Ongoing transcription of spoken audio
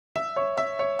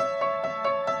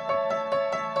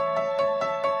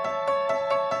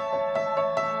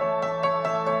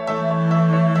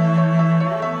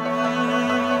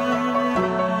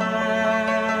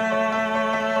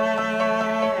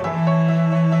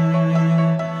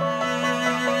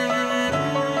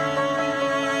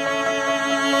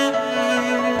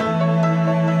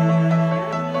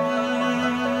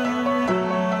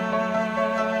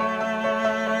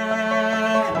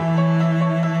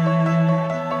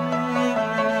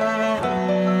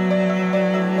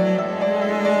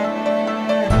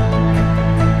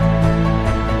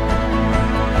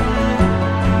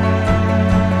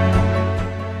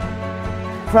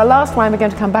For our last wine, we're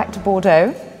going to come back to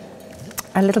Bordeaux.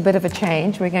 A little bit of a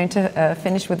change. We're going to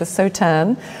finish with the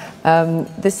Sauternes.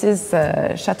 This is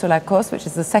Château de Cosse, which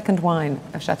is the second wine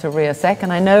of Chateau Sec,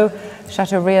 and I know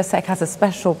Chateau Sec has a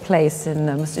special place in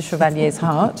Mr. Chevallier's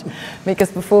heart,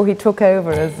 because before he took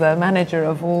over as manager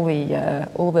of all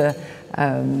the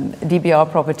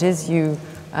DBR properties, you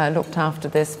looked after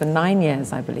this for 9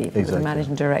 years, I believe. Exactly. You were the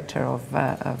managing director of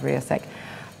Sec.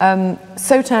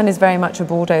 Sauternes is very much a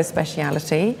Bordeaux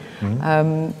speciality.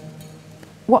 Mm-hmm.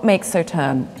 What makes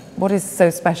Sauternes? What is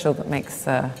so special that makes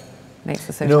the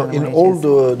Sauternes? In all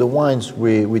the wines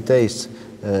we taste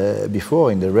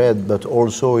before in the red, but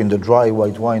also in the dry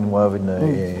white wine we have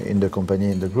in the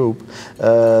company, in the group,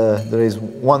 there is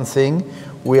one thing: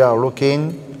 we are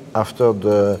looking after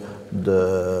the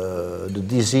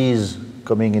disease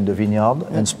coming in the vineyard,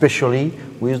 and especially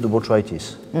with the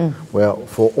botrytis, where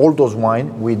for all those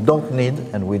wines we don't need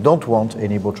and we don't want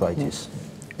any botrytis.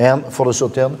 And for the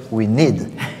Sauternes, we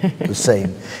need the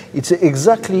same. It's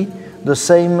exactly the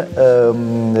same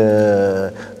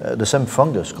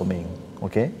fungus coming,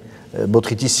 okay?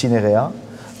 Botrytis cinerea,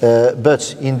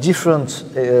 but in different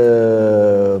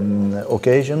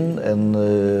occasion and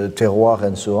terroir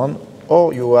and so on.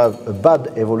 Or you have a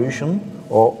bad evolution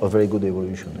or a very good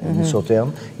evolution. Mm-hmm. In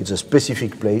Sauternes, it's a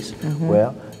specific place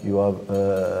where you have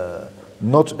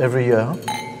not every year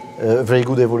a very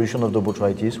good evolution of the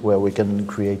botrytis, where we can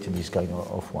create this kind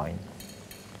of wine.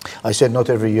 I said not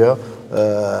every year.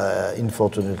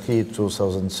 Unfortunately,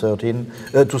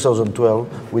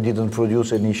 2012, we didn't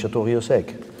produce any Chateau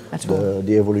Sec.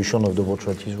 The evolution of the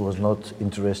botrytis was not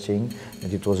interesting,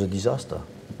 and it was a disaster.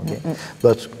 Okay?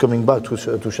 But coming back to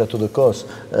Château de Cosse,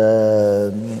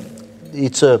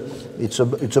 it's a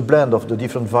blend of the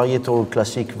different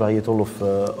classic varietal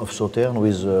of Sauternes,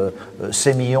 with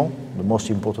Sémillon, the most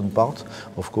important part,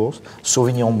 of course,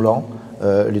 Sauvignon Blanc,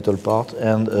 a little part,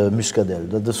 and Muscadel.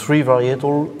 That's the three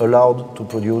varietals allowed to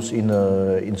produce in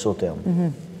Sauternes.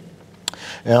 Mm-hmm.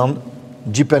 And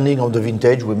depending on the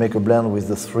vintage, we make a blend with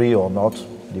the three or not,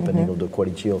 depending on the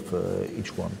quality of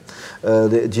each one.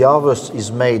 The harvest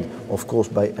is made, of course,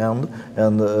 by hand,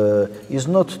 and is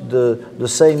not the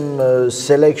same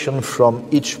selection from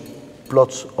each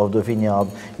plot of the vineyard.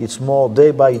 It's more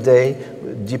day by day,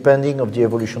 depending on the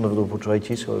evolution of the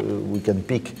botrytis. We can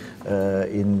pick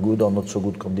in good or not so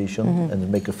good condition and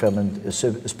make a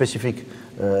specific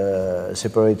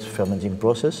separate fermenting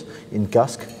process in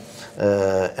cask.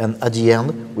 And at the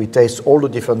end, we taste all the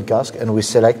different casks and we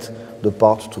select the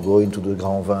part to go into the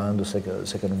Grand Vin, the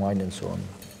second wine, and so on.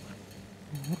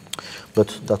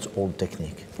 But that's all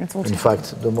technique. In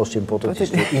fact, the most important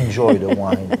is to enjoy the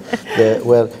wine,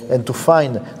 and to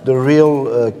find the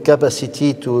real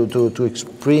capacity to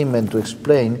express and to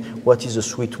explain what is a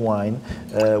sweet wine,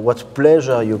 what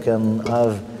pleasure you can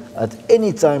have at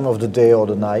any time of the day or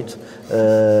the night.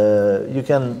 You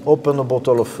can open a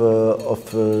bottle of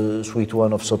sweet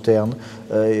wine of Sauternes,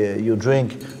 you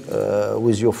drink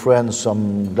with your friends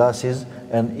some glasses,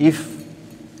 and if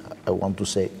the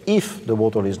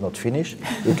bottle is not finished,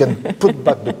 you can put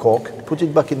back the cork, put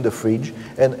it back in the fridge,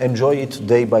 and enjoy it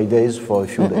day by day for a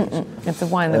few days. It's a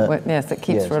wine that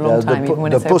keeps for a long time, even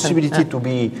when it's open. The possibility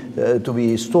to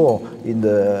be stored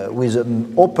with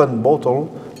an open bottle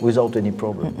without any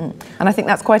problem. And I think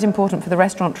that's quite important for the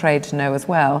restaurant trade to know as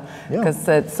well, because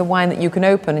it's a wine that you can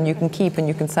open and you can keep and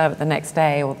you can serve it the next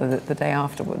day or the day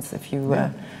afterwards if you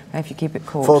keep it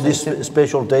cool. For this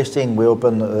special tasting, we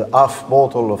open a half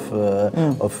bottle of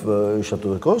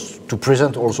Château de Cosse to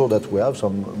present also that we have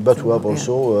some, but we have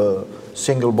also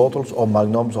single bottles or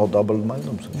magnums or double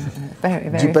magnums. Very,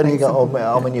 very depending on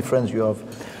how many friends you have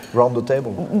around the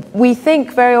table. We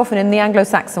think very often in the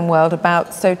Anglo-Saxon world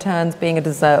about Sauternes being a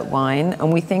dessert wine,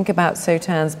 and we think about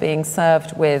Sauternes being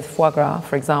served with foie gras,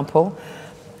 for example.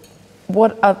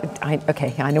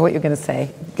 Okay, I know what you're going to say.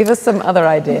 Give us some other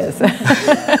ideas.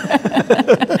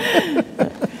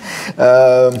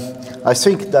 I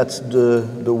think that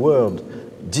the word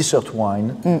dessert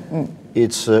wine,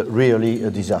 it's really a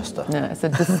disaster. No, it's a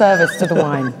disservice to the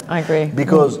wine. I agree.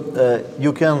 Because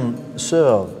you can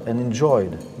serve and enjoy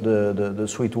the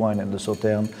sweet wine and the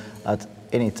Sauternes at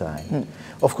any time.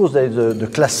 Of course, there is the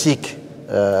classic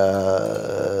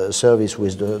service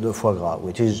with the foie gras,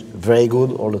 which is very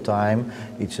good all the time.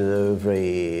 It's a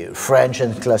very French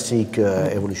and classic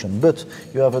evolution. But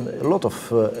you have a lot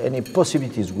of any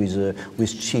possibilities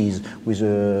with cheese, with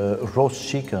roast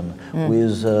chicken,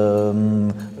 with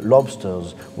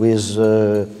lobsters, with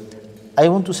I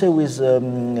want to say with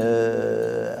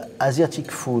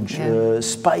Asiatic food,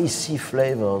 spicy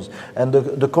flavors, and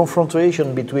the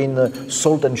confrontation between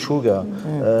salt and sugar.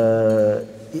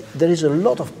 there is a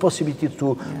lot of possibility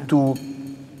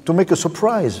to make a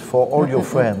surprise for all your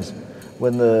friends.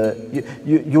 When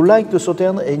you like the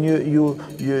Sauternes, and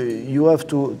you have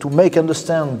to make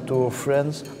understand to your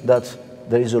friends that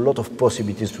there is a lot of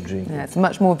possibilities to drink. Yeah, it's a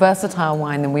much more versatile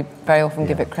wine than we very often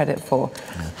give it credit for.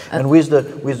 And with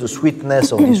the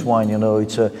sweetness of this wine, you know,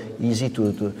 it's easy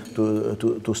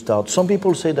to start. Some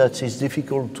people say that it's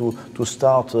difficult to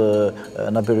start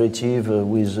an aperitif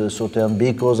with Sauternes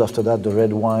because after that the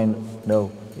red wine.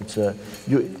 No,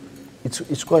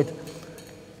 it's quite.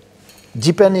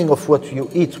 Depending of what you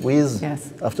eat with,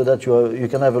 after that you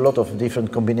can have a lot of different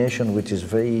combination, which is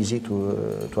very easy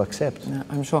to accept. Yeah,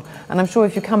 I'm sure. And I'm sure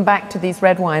if you come back to these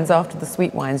red wines after the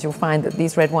sweet wines, you'll find that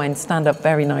these red wines stand up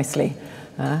very nicely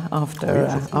after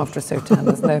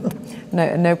Sauternes.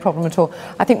 There's no problem at all.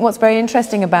 I think what's very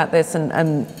interesting about this,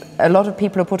 and a lot of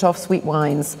people have put off sweet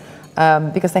wines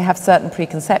because they have certain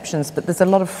preconceptions, but there's a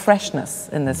lot of freshness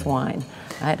in this wine.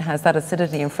 It has that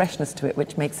acidity and freshness to it,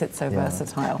 which makes it so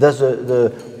versatile. That's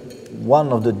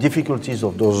one of the difficulties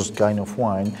of those kind of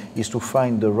wine is to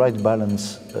find the right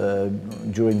balance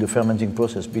during the fermenting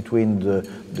process between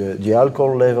the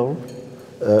alcohol level,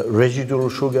 residual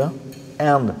sugar,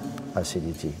 and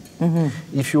acidity.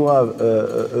 If you have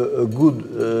a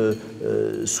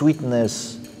good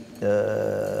sweetness,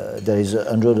 there is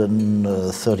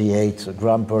 138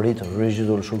 grams per liter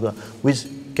residual sugar, which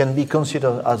can be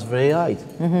considered as very high.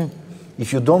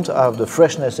 If you don't have the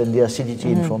freshness and the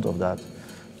acidity in front of that,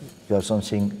 you have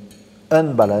something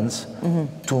unbalanced,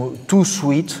 too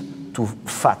sweet, too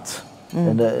fat,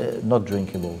 and not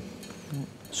drinkable.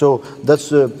 So that's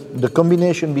the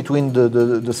combination between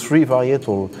the three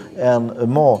varietal and a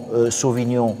more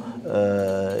Sauvignon.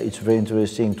 It's very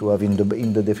interesting to have in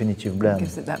the definitive blend. It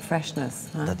gives it that freshness.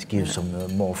 Huh? That gives some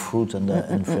more fruit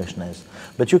and freshness.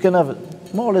 But you can have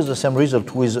more or less the same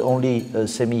result with only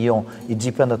Semillon. It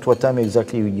depends at what time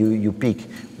exactly you pick,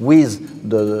 with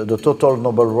the total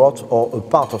noble rot or a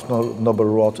part of noble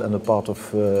rot and a part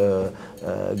of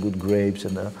good grapes.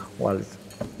 And well,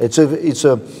 it's a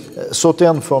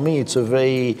Sauternes for me. It's a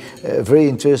very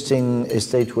interesting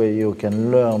estate where you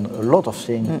can learn a lot of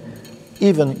things.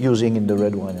 Even using in the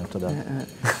red wine after that.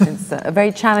 It's a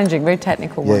very challenging, very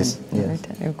technical wine. Yes. Very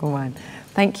technical wine.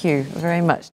 Thank you very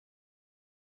much.